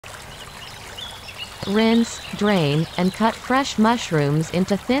Rinse, drain, and cut fresh mushrooms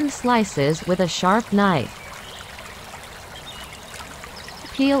into thin slices with a sharp knife.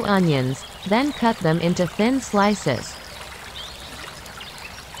 Peel onions, then cut them into thin slices.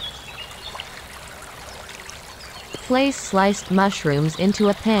 Place sliced mushrooms into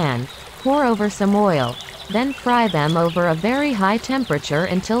a pan, pour over some oil, then fry them over a very high temperature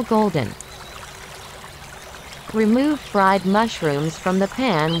until golden. Remove fried mushrooms from the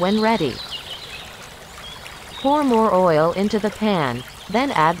pan when ready. Pour more oil into the pan,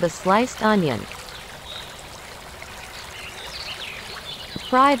 then add the sliced onion.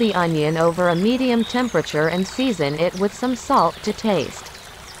 Fry the onion over a medium temperature and season it with some salt to taste.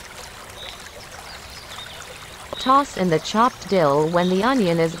 Toss in the chopped dill when the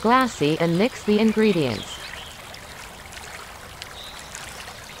onion is glassy and mix the ingredients.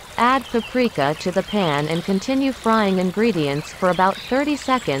 Add paprika to the pan and continue frying ingredients for about 30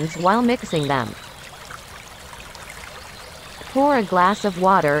 seconds while mixing them. Pour a glass of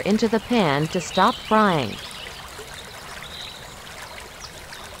water into the pan to stop frying.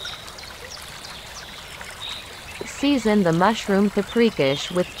 Season the mushroom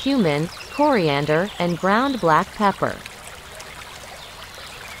paprikash with cumin, coriander, and ground black pepper.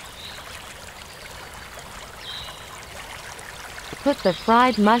 Put the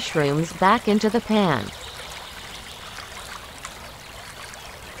fried mushrooms back into the pan.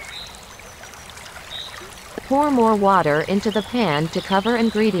 Pour more water into the pan to cover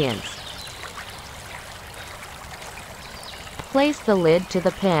ingredients. Place the lid to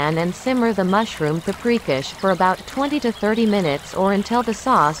the pan and simmer the mushroom paprikash for about 20 to 30 minutes or until the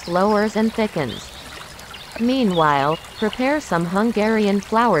sauce lowers and thickens. Meanwhile, prepare some Hungarian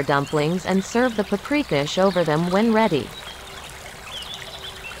flour dumplings and serve the paprikash over them when ready.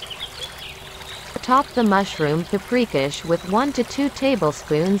 Top the mushroom paprikash with 1 to 2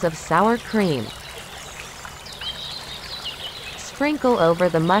 tablespoons of sour cream. Sprinkle over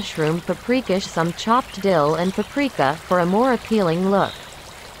the mushroom paprikash some chopped dill and paprika for a more appealing look.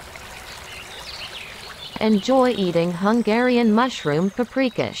 Enjoy eating Hungarian mushroom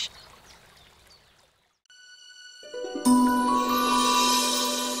paprikash.